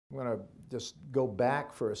I'm going to just go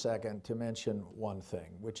back for a second to mention one thing,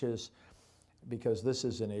 which is, because this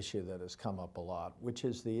is an issue that has come up a lot, which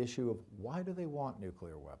is the issue of why do they want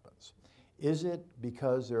nuclear weapons? Is it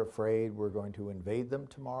because they're afraid we're going to invade them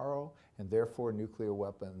tomorrow, and therefore nuclear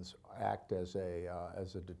weapons act as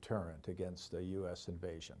a deterrent against a U.S.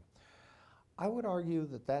 invasion? I would argue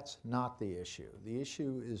that that's not the issue. The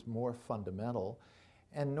issue is more fundamental,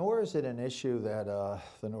 and nor is it an issue that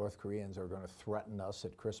the North Koreans are going to threaten us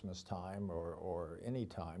at Christmas time or any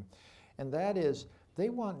time, and that is they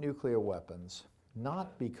want nuclear weapons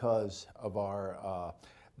not because of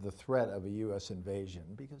the threat of a U.S. invasion,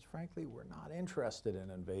 because frankly we're not interested in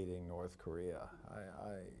invading North Korea.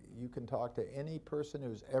 You can talk to any person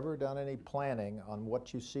who's ever done any planning on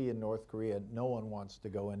what you see in North Korea. No one wants to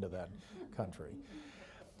go into that country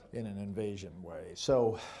in an invasion way.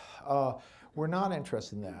 So we're not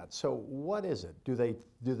interested in that. So what is it? Do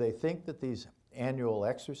they think that these annual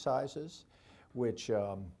exercises, which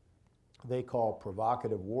they call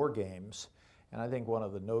provocative war games, and I think one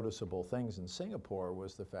of the noticeable things in Singapore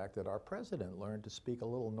was the fact that our president learned to speak a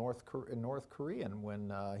little North Korean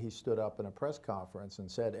when he stood up in a press conference and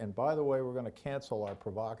said, and by the way, we're going to cancel our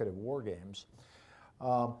provocative war games.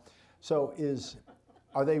 So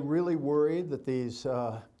are they really worried that these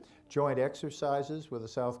joint exercises with the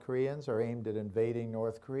South Koreans are aimed at invading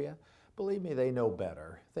North Korea? Believe me, they know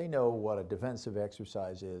better. They know what a defensive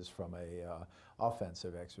exercise is from a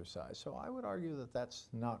offensive exercise. So I would argue that that's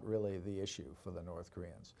not really the issue for the North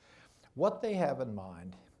Koreans. What they have in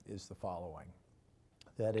mind is the following.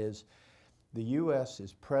 That is, the U.S.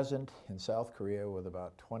 is present in South Korea with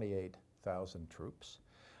about 28,000 troops.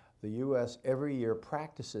 The U.S. every year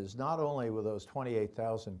practices not only with those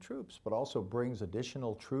 28,000 troops, but also brings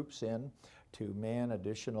additional troops in to man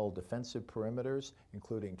additional defensive perimeters,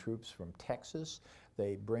 including troops from Texas.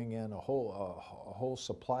 They bring in a whole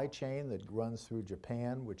supply chain that runs through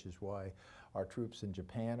Japan, which is why our troops in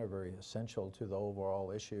Japan are very essential to the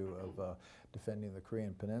overall issue of defending the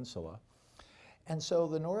Korean Peninsula. And so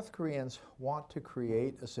the North Koreans want to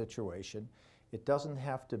create a situation. It doesn't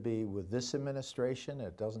have to be with this administration.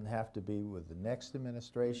 It doesn't have to be with the next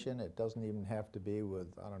administration. It doesn't even have to be with,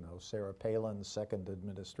 I don't know, Sarah Palin's second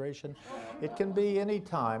administration. It can be any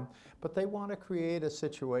time, but they want to create a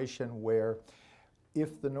situation where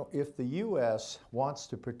if the U.S. wants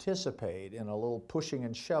to participate in a little pushing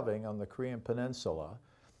and shoving on the Korean Peninsula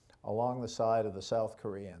along the side of the South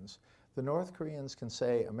Koreans, the North Koreans can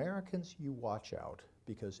say, Americans, you watch out,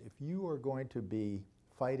 because if you are going to be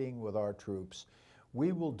fighting with our troops,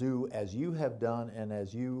 we will do as you have done and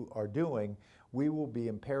as you are doing, we will be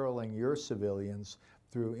imperiling your civilians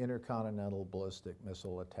through intercontinental ballistic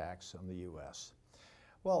missile attacks on the U.S.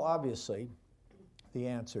 Well, obviously, the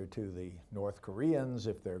answer to the North Koreans,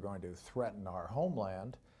 if they're going to threaten our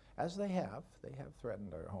homeland, as they have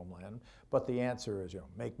threatened our homeland, but the answer is,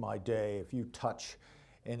 make my day. If you touch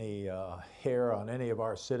any hair on any of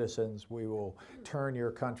our citizens, we will turn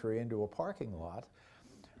your country into a parking lot.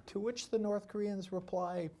 To which the North Koreans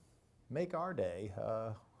reply, make our day.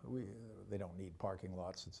 They don't need parking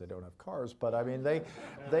lots since they don't have cars, but I mean,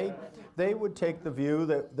 they would take the view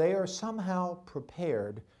that they are somehow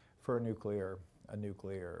prepared for to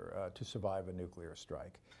survive a nuclear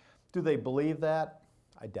strike. Do they believe that?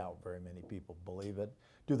 I doubt very many people believe it.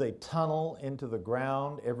 Do they tunnel into the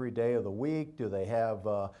ground every day of the week? Do they have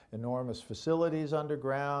enormous facilities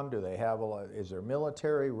underground? Is their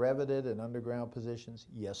military riveted in underground positions?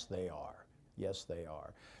 Yes, they are. Yes, they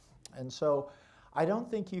are. And so I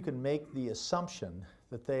don't think you can make the assumption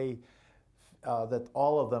that that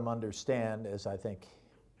all of them understand, as I think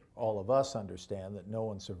all of us understand, that no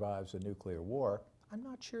one survives a nuclear war. I'm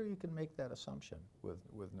not sure you can make that assumption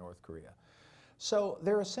with North Korea. So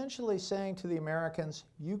they're essentially saying to the Americans,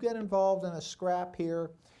 you get involved in a scrap here,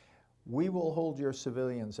 we will hold your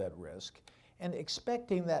civilians at risk, and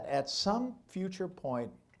expecting that at some future point,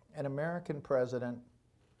 an American president,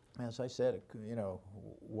 as I said,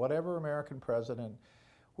 whatever American president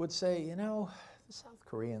would say, the South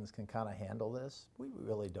Koreans can kind of handle this. We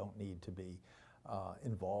really don't need to be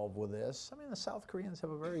involved with this. I mean, the South Koreans have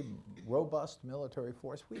a very robust military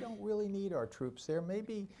force. We don't really need our troops there.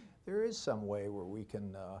 Maybe there is some way where we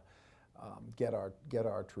can get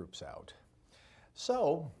our troops out.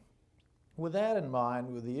 So, with that in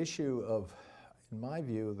mind, with the issue of, in my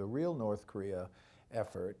view, the real North Korea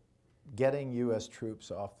effort, getting U.S.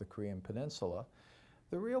 troops off the Korean Peninsula,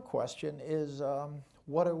 the real question is,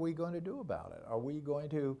 what are we going to do about it? Are we going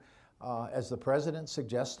to, as the president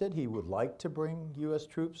suggested, he would like to bring U.S.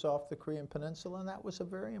 troops off the Korean Peninsula, and that was a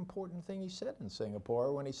very important thing he said in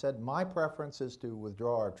Singapore when he said, my preference is to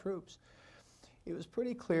withdraw our troops. it was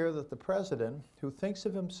pretty clear that the president, who thinks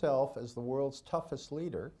of himself as the world's toughest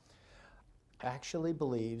leader, actually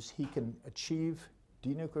believes he can achieve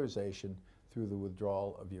denuclearization through the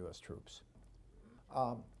withdrawal of U.S. troops.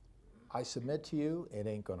 I submit to you, it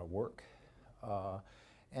ain't going to work.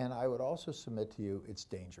 And I would also submit to you, it's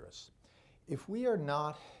dangerous. If we are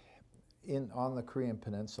not on the Korean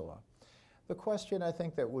Peninsula, the question I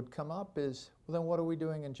think that would come up is, well, then what are we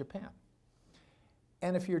doing in Japan?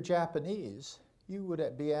 And if you're Japanese, you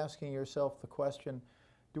would be asking yourself the question,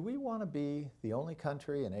 do we want to be the only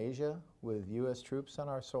country in Asia with U.S. troops on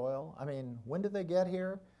our soil? I mean, when did they get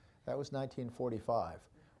here? That was 1945.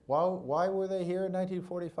 Why were they here in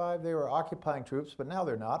 1945? They were occupying troops, but now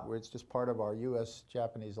they're not, where it's just part of our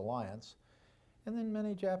U.S.-Japanese alliance. And then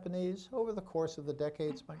many Japanese, over the course of the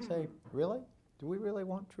decades, might say, really? Do we really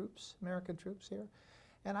want troops, American troops here?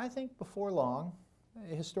 And I think before long,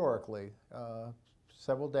 historically,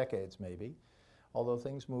 several decades maybe, although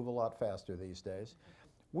things move a lot faster these days,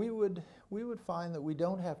 we would find that we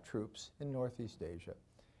don't have troops in Northeast Asia.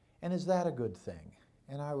 And is that a good thing?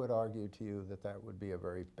 And I would argue to you that that would be a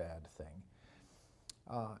very bad thing.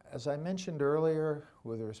 As I mentioned earlier,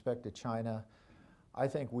 with respect to China, I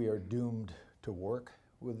think we are doomed to work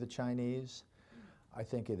with the Chinese. I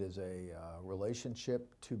think it is a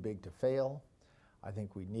relationship too big to fail. I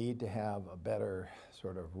think we need to have a better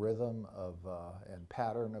sort of rhythm and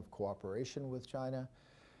pattern of cooperation with China.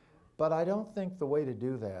 But I don't think the way to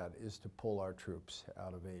do that is to pull our troops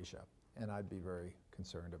out of Asia, and I'd be very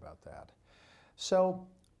concerned about that. So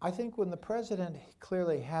I think when the president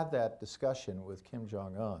clearly had that discussion with Kim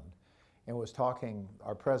Jong-un and was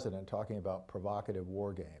our president talking about provocative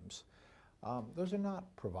war games, those are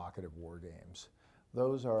not provocative war games.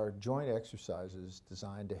 Those are joint exercises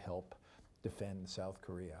designed to help defend South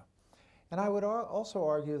Korea. And I would also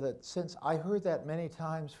argue that since I heard that many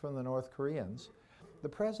times from the North Koreans, the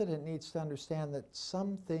president needs to understand that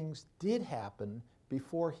some things did happen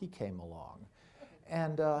before he came along.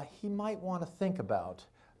 And he might want to think about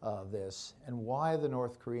this and why the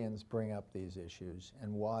North Koreans bring up these issues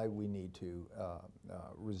and why we need to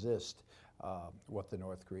resist what the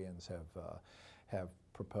North Koreans have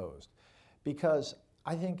proposed. Because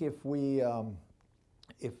I think if we, I'll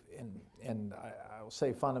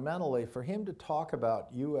say fundamentally, for him to talk about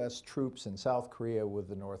U.S. troops in South Korea with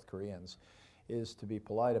the North Koreans is, to be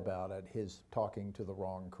polite about it, his talking to the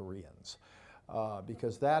wrong Koreans.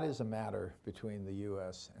 Because that is a matter between the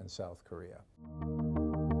U.S. and South Korea.